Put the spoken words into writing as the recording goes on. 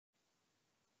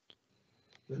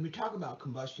When we talk about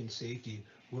combustion safety,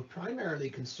 we're primarily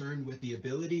concerned with the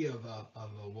ability of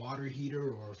a water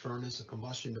heater or a furnace, a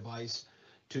combustion device,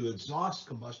 to exhaust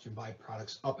combustion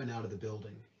byproducts up and out of the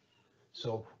building.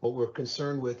 So what we're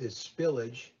concerned with is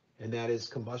spillage, and that is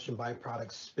combustion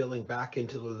byproducts spilling back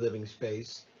into the living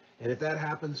space. And if that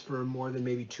happens for more than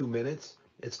maybe 2 minutes,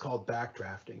 it's called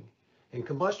backdrafting. And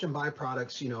combustion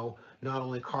byproducts, not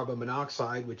only carbon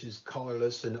monoxide, which is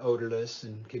colorless and odorless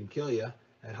and can kill you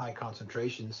at high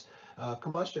concentrations,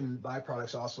 combustion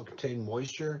byproducts also contain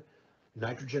moisture,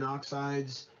 nitrogen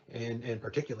oxides, and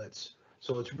particulates.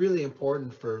 So it's really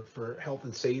important for health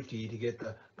and safety to get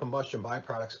the combustion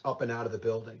byproducts up and out of the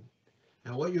building.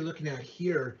 Now what you're looking at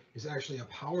here is actually a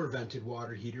power vented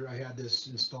water heater. I had this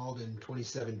installed in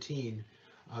 2017.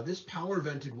 This power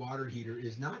vented water heater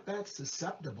is not that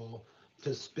susceptible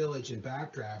to spillage and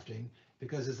backdrafting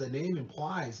because, as the name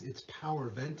implies, it's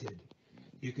power vented.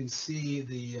 You can see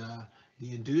the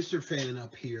inducer fan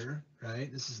up here,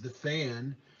 right? This is the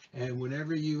fan, and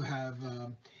whenever you have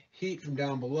heat from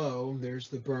down below, there's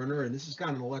the burner, and this has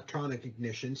got an electronic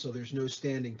ignition, so there's no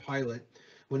standing pilot.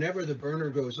 Whenever the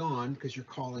burner goes on, because you're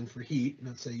calling for heat,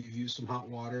 let's say you've used some hot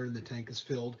water and the tank is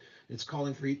filled, it's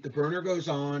calling for heat, the burner goes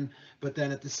on, but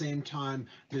then at the same time,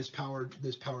 this power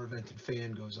vented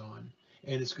fan goes on,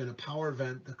 and it's going to power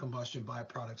vent the combustion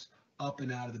byproducts up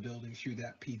and out of the building through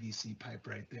that PVC pipe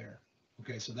right there.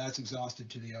 Okay, so that's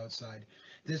exhausted to the outside.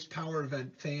 This power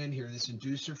vent fan here, this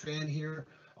inducer fan here,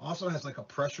 also has like a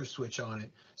pressure switch on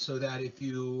it, so that if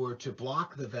you were to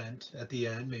block the vent at the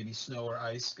end, maybe snow or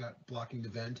ice got blocking the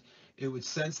vent, it would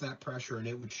sense that pressure and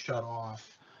it would shut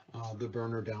off the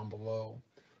burner down below.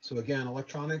 So again,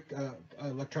 electronic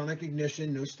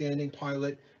ignition, no standing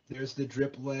pilot. There's the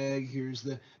drip leg. Here's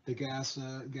the gas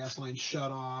line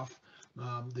shut off.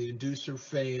 The inducer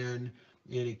fan.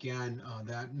 And again,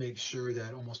 that makes sure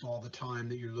that almost all the time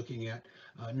that you're looking at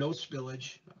no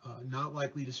spillage, not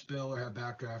likely to spill or have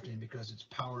backdrafting because it's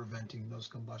power venting those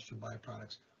combustion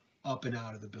byproducts up and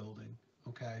out of the building.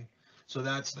 Okay, so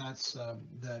that's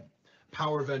that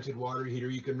power vented water heater.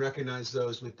 You can recognize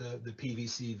those with the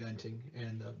PVC venting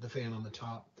and the fan on the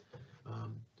top.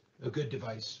 A good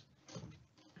device,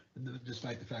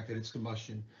 despite the fact that it's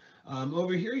combustion.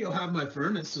 Over here you'll have my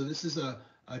furnace. So this is a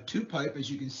two pipe, as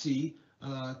you can see.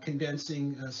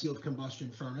 Condensing sealed combustion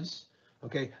furnace.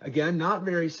 Okay, again, not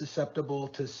very susceptible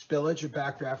to spillage or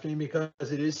backdrafting because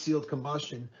it is sealed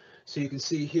combustion. So you can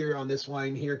see here on this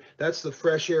line here, that's the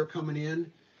fresh air coming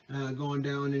in, going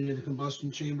down into the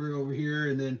combustion chamber over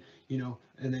here, and then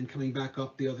and then coming back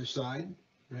up the other side,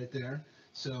 right there.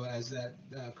 So as that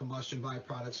combustion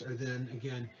byproducts are then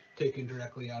again taken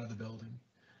directly out of the building.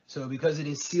 So because it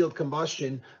is sealed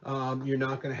combustion, you're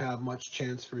not going to have much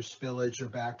chance for spillage or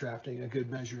backdrafting, a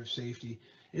good measure of safety.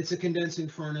 It's a condensing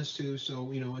furnace too, so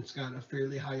it's got a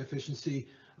fairly high efficiency,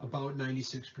 about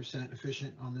 96%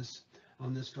 efficient on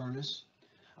this furnace.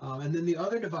 And then the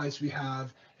other device we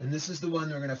have, and this is the one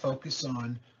we're going to focus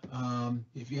on,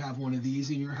 if you have one of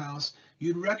these in your house,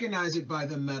 you'd recognize it by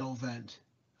the metal vent.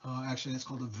 Actually, it's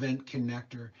called a vent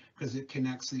connector because it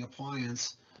connects the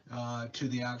appliance to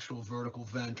the actual vertical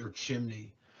vent or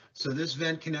chimney. So this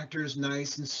vent connector is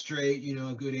nice and straight,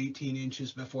 a good 18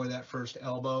 inches before that first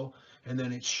elbow, and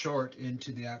then it's short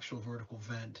into the actual vertical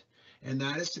vent. And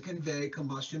that is to convey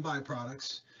combustion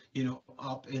byproducts,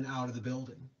 up and out of the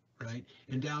building, right?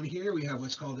 And down here we have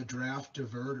what's called a draft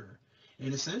diverter.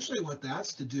 And essentially what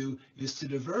that's to do is to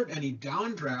divert any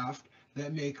downdraft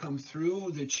that may come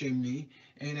through the chimney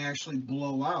and actually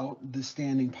blow out the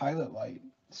standing pilot light.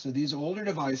 So these older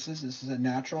devices, this is a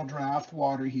natural draft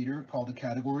water heater called a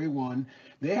Category 1.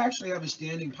 They actually have a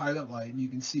standing pilot light, and you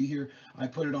can see here I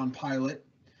put it on pilot,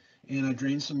 and I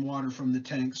drain some water from the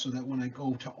tank so that when I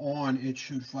go to on, it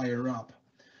should fire up.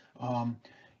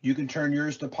 You can turn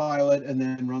yours to pilot and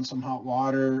then run some hot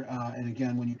water, and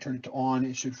again, when you turn it to on,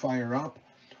 it should fire up.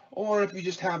 Or if you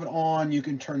just have it on, you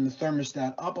can turn the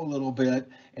thermostat up a little bit,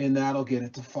 and that'll get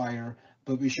it to fire.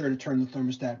 But be sure to turn the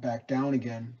thermostat back down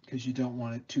again because you don't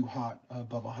want it too hot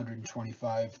above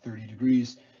 125, 30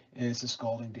 degrees, and it's a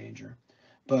scalding danger.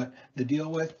 But the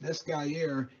deal with this guy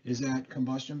here is that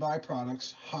combustion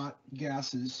byproducts, hot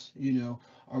gases,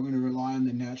 are going to rely on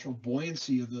the natural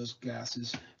buoyancy of those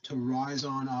gases to rise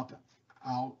on up,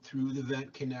 out through the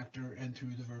vent connector and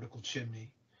through the vertical chimney.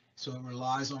 So it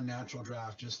relies on natural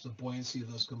draft, just the buoyancy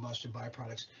of those combustion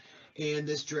byproducts. And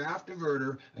this draft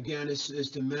diverter, again,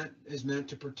 is meant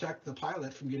to protect the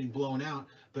pilot from getting blown out,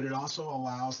 but it also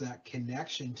allows that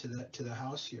connection to the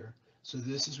house here. So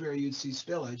this is where you'd see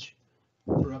spillage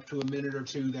for up to a minute or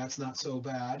two. That's not so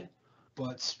bad.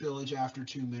 but spillage after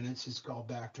 2 minutes is called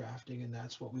backdrafting, and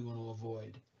that's what we want to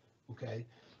avoid. Okay,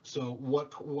 so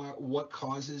what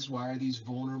causes? Why are these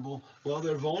vulnerable? Well,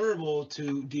 they're vulnerable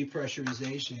to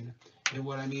depressurization, and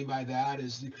what I mean by that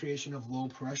is the creation of low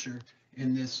pressure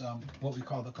in this what we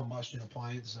call the combustion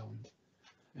appliance zone.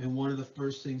 And one of the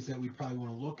first things that we probably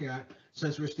want to look at,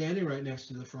 since we're standing right next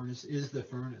to the furnace, is the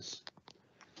furnace.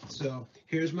 So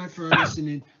here's my furnace,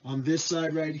 and on this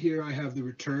side right here, I have the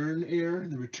return air.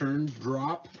 The return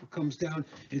drop comes down.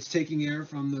 It's taking air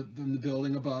from the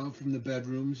building above, from the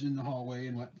bedrooms in the hallway,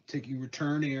 and taking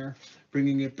return air,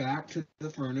 bringing it back to the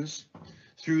furnace,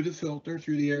 through the filter,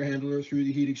 through the air handler, through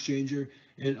the heat exchanger,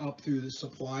 and up through the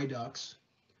supply ducts,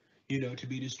 to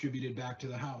be distributed back to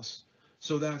the house.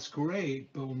 So that's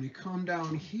great, but when we come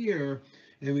down here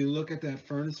and we look at that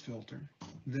furnace filter,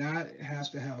 that has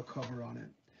to have a cover on it.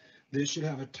 This should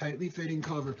have a tightly fitting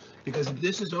cover, because if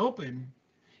this is open,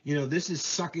 this is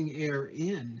sucking air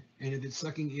in. And if it's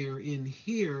sucking air in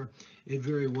here, it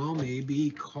very well may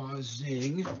be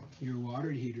causing your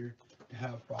water heater to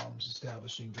have problems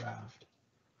establishing draft.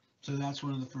 So that's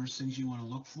one of the first things you want to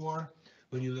look for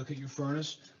when you look at your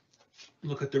furnace.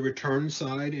 Look at the return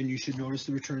side, and you should notice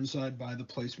the return side by the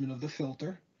placement of the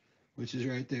filter, which is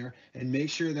right there, and make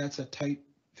sure that's a tight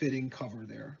fitting cover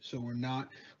there, so we're not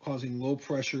causing low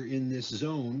pressure in this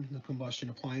zone, the combustion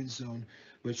appliance zone,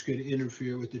 which could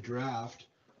interfere with the draft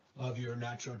of your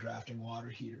natural drafting water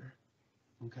heater.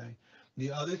 Okay.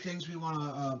 The other things we want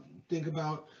to think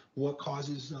about, what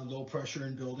causes low pressure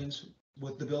in buildings.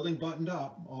 With the building buttoned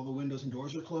up, all the windows and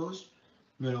doors are closed,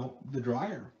 the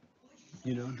dryer.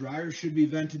 Dryers should be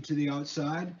vented to the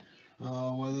outside,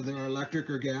 whether they're electric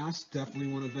or gas.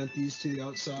 Definitely want to vent these to the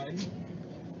outside.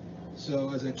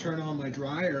 So as I turn on my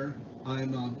dryer,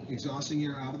 I'm exhausting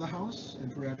air out of the house,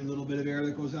 and for every little bit of air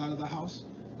that goes out of the house,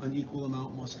 an equal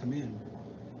amount must come in.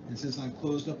 And since I've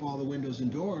closed up all the windows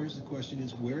and doors, the question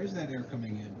is, where is that air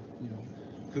coming in?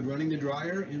 Could running the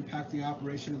dryer impact the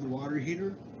operation of the water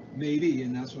heater? Maybe,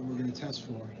 and that's what we're going to test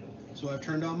for. So I've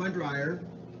turned on my dryer,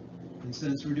 and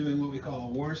since we're doing what we call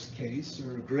a worst case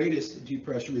or greatest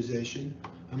depressurization,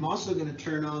 I'm also going to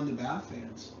turn on the bath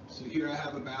fans. So here I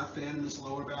have a bath fan in this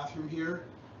lower bathroom here.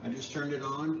 I just turned it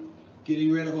on,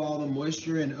 getting rid of all the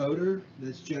moisture and odor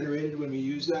that's generated when we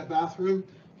use that bathroom,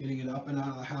 getting it up and out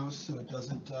of the house so it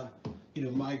doesn't,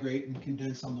 migrate and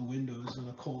condense on the windows on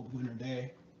a cold winter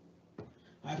day.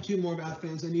 I have 2 more bath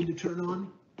fans I need to turn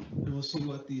on, and we'll see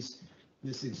what this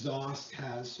exhaust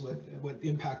has, what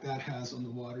impact that has on the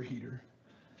water heater.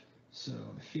 So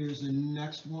here's the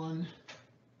next one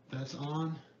that's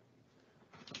on,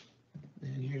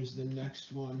 and here's the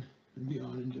next one. It'll be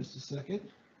on in just a second.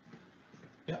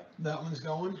 Yep, that one's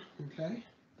going. Okay.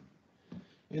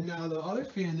 And now the other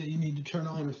fan that you need to turn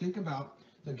on or think about,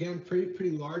 again,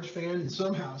 pretty large fan in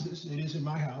some houses, it is in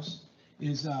my house,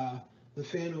 is the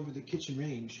fan over the kitchen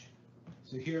range.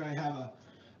 So here I have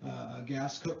a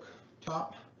gas cook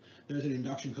top. There's an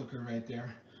induction cooker right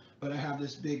there, but I have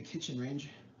this big kitchen range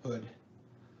hood,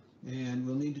 and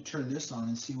we'll need to turn this on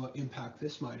and see what impact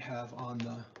this might have on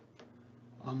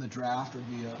the draft, or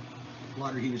the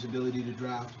water heater's ability to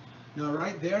draft. Now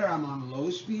right there I'm on low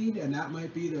speed, and that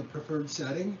might be the preferred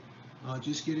setting,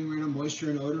 just getting rid of moisture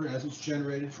and odor as it's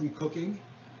generated from cooking.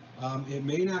 It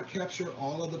may not capture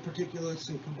all of the particulates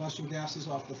and combustion gases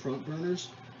off the front burners,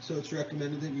 so it's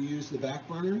recommended that you use the back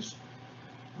burners.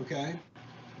 Okay,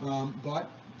 but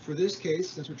for this case,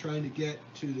 since we're trying to get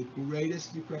to the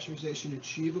greatest depressurization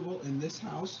achievable in this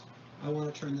house, I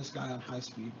want to turn this guy on high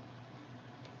speed.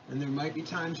 And there might be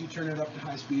times you turn it up to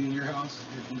high speed in your house.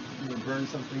 If you burn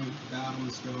something bad on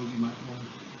the stove, you might want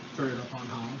to turn it up on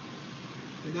high.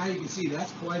 And now you can see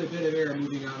that's quite a bit of air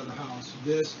moving out of the house.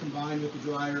 This, combined with the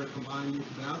dryer, combined with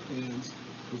the bath fans,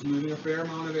 is moving a fair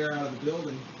amount of air out of the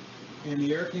building. And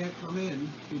the air can't come in,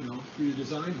 through the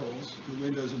design holes, the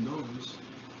windows and doors.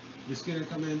 It's going to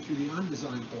come in through the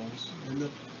undesigned holes. And the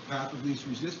path of least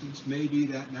resistance may be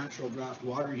that natural draft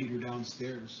water heater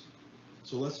downstairs.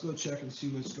 So let's go check and see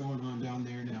what's going on down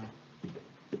there now.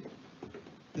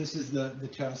 This is the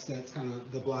test that's kind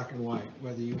of the black and white,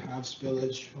 whether you have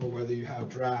spillage or whether you have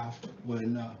draft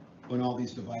when all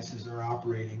these devices are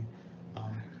operating,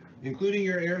 including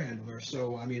your air handler.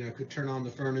 So, I mean, I could turn on the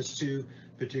furnace too,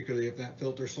 particularly if that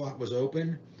filter slot was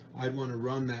open. I'd want to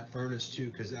run that furnace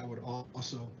too, because that would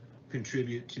also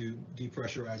contribute to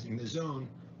depressurizing the zone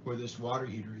where this water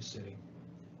heater is sitting.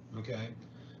 Okay,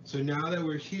 so now that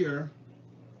we're here,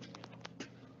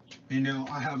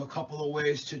 I have a couple of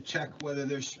ways to check whether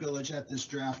there's spillage at this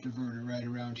draft diverter right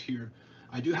around here.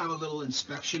 I do have a little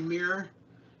inspection mirror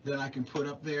that I can put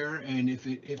up there, and if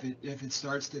it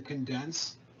starts to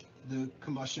condense, the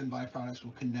combustion byproducts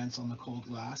will condense on the cold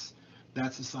glass.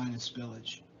 That's a sign of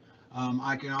spillage.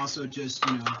 I can also just,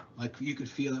 like you could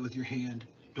feel it with your hand.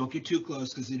 Don't get too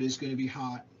close because it is going to be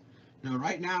hot. Now,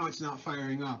 right now it's not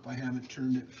firing up. I haven't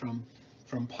turned it from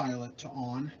pilot to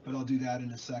on, but I'll do that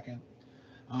in a second.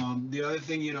 The other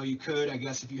thing, you could, I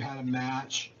guess, if you had a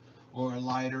match or a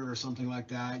lighter or something like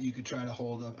that, you could try to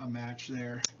hold a match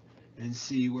there and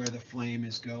see where the flame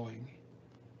is going.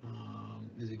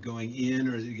 Is it going in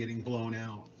or is it getting blown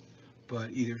out? But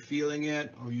either feeling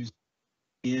it or using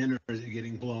in or is it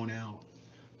getting blown out?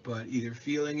 But either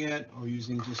feeling it or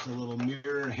using just a little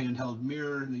mirror, a handheld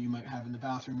mirror that you might have in the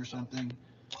bathroom or something,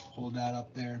 hold that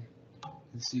up there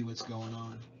and see what's going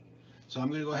on. So I'm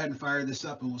going to go ahead and fire this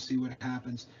up and we'll see what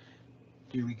happens.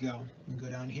 Here we go. We go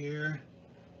down here.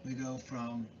 We go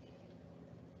from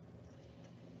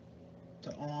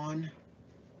to on.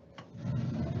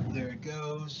 There it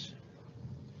goes.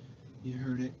 You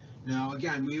heard it. Now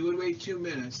again, we would wait 2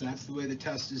 minutes. That's the way the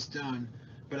test is done.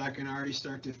 But I can already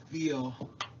start to feel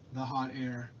the hot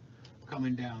air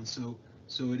coming down. So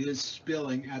it is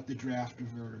spilling at the draft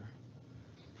diverter.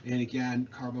 And again,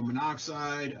 carbon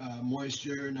monoxide,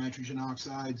 moisture, nitrogen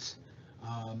oxides,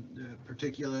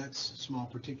 particulates, small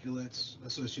particulates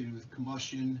associated with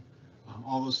combustion,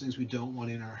 all those things we don't want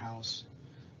in our house.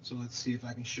 So let's see if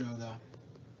I can show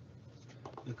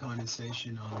the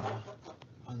condensation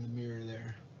on the mirror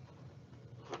there.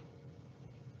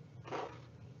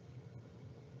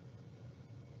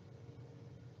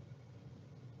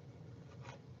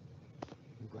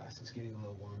 The glass is getting a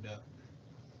little warmed up.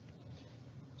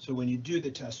 So when you do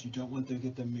the test, you don't want to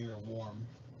get the mirror warm.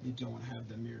 You don't want to have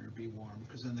the mirror be warm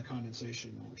because then the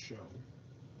condensation won't show.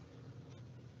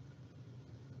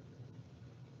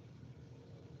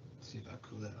 See if I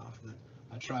cool that off.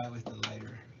 I'll try it with the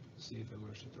lighter. See if it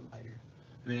works with the lighter.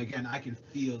 I mean, again, I can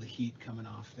feel the heat coming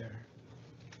off there,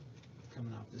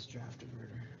 coming off this draft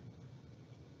diverter.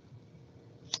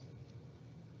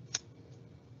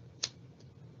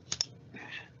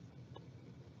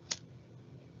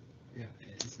 Yeah,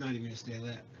 it's not even going to stay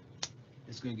lit.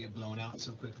 It's going to get blown out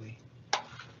so quickly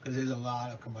because there's a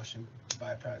lot of combustion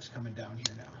byproducts coming down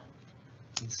here now.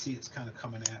 You can see it's kind of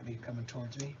coming at me, coming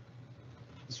towards me.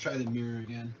 Let's try the mirror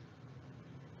again.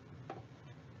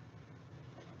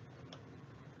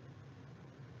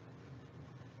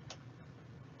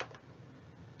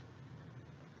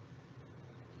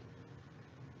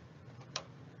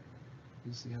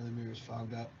 You see how the mirror is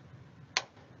fogged up?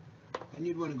 And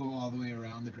you'd want to go all the way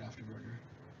around the draft diverter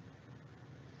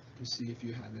to see if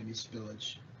you have any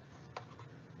spillage.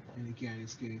 And again,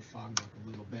 it's getting fogged up a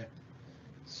little bit.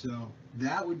 So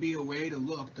that would be a way to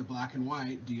look, the black and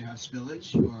white. Do you have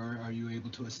spillage or are you able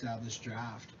to establish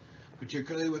draft?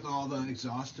 Particularly with all the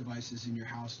exhaust devices in your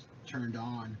house turned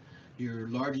on. Your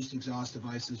largest exhaust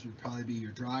devices would probably be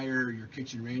your dryer, your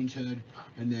kitchen range hood,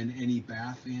 and then any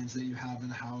bath fans that you have in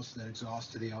the house that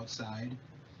exhaust to the outside.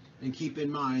 And keep in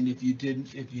mind, if you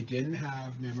didn't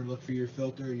have, remember, look for your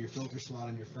filter and your filter slot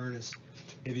on your furnace.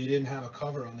 If you didn't have a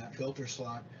cover on that filter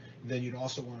slot, then you'd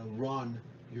also want to run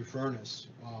your furnace.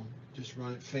 Just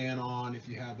run it fan on if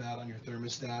you have that on your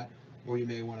thermostat, or you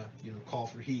may want to, call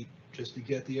for heat just to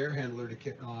get the air handler to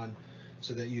kick on,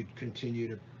 so that you'd continue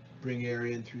to bring air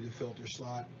in through the filter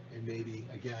slot and maybe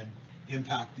again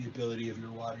impact the ability of your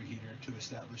water heater to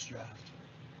establish draft.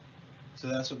 So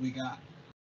that's what we got.